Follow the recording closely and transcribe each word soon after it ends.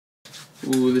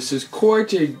Ooh, this is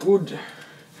quite a good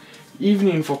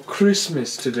evening for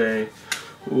Christmas today.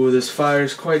 Ooh, this fire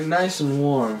is quite nice and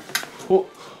warm.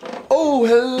 Oh,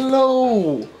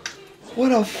 hello!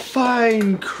 What a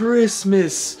fine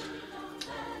Christmas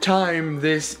time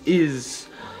this is.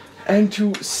 And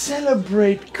to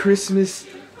celebrate Christmas,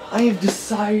 I have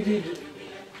decided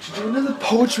to do another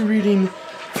poetry reading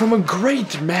from a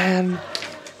great man.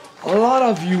 A lot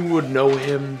of you would know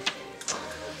him.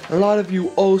 A lot of you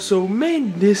also may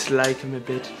dislike him a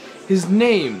bit. His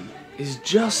name is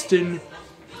Justin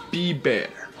Bieber.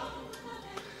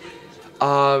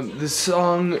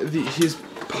 His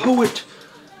poet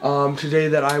today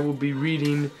that I will be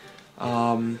reading,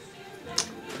 not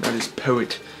his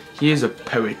poet, he is a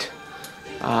poet.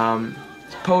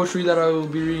 Poetry that I will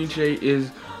be reading today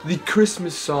is the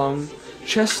Christmas song,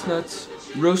 Chestnuts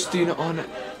Roasting on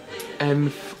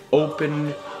an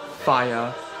Open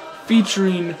Fire,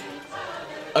 featuring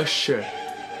Usher.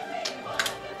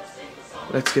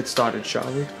 Let's get started, shall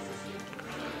we?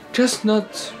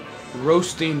 Chestnuts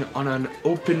roasting on an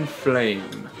open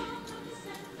flame.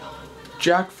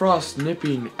 Jack Frost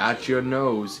nipping at your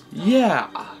nose. Yeah!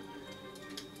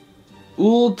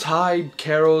 Yuletide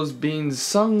carols being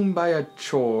sung by a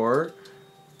chore,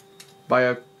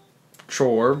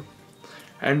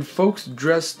 and folks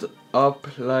dressed up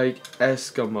like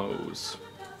Eskimos.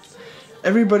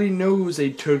 Everybody knows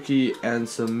a turkey and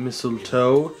some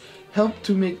mistletoe help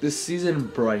to make the season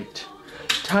bright.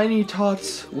 Tiny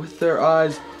tots with their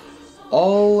eyes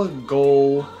all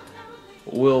aglow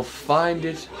will find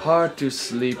it hard to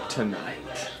sleep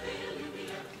tonight.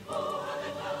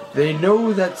 They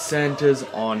know that Santa's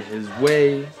on his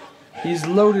way. He's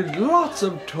loaded lots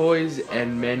of toys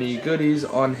and many goodies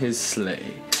on his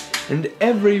sleigh. And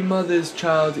every mother's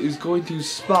child is going to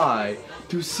spy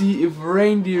to see if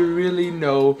reindeer really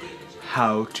know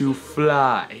how to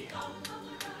fly.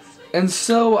 And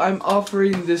so I'm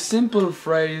offering this simple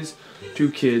phrase to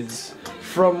kids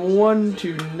from 1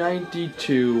 to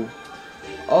 92.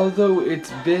 Although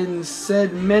it's been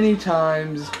said many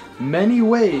times, many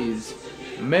ways,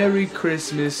 Merry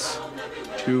Christmas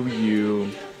to you.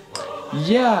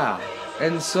 Yeah,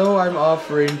 and so I'm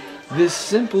offering this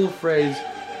simple phrase,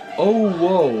 oh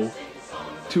whoa,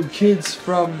 to kids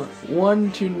from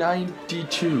 1 to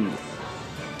 92.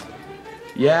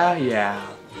 Yeah.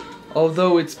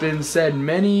 Although it's been said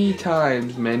many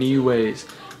times, many ways,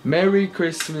 Merry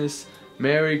Christmas,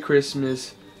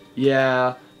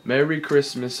 yeah, Merry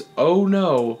Christmas, oh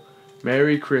no,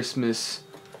 Merry Christmas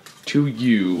to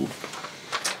you.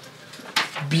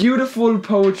 Beautiful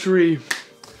poetry.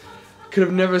 Could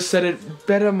have never said it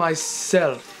better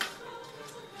myself.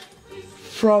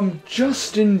 From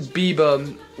Justin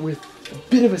Bieber with a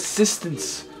bit of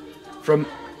assistance from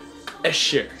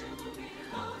Usher.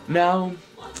 Now,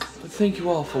 thank you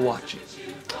all for watching.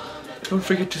 Don't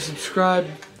forget to subscribe,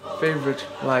 favorite,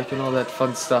 like, and all that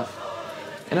fun stuff.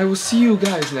 And I will see you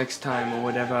guys next time or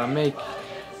whatever I make.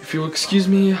 If you'll excuse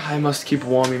me, I must keep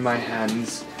warming my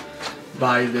hands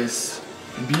by this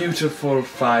beautiful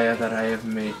fire that I have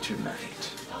made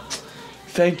tonight.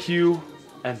 Thank you,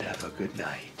 and have a good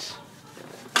night.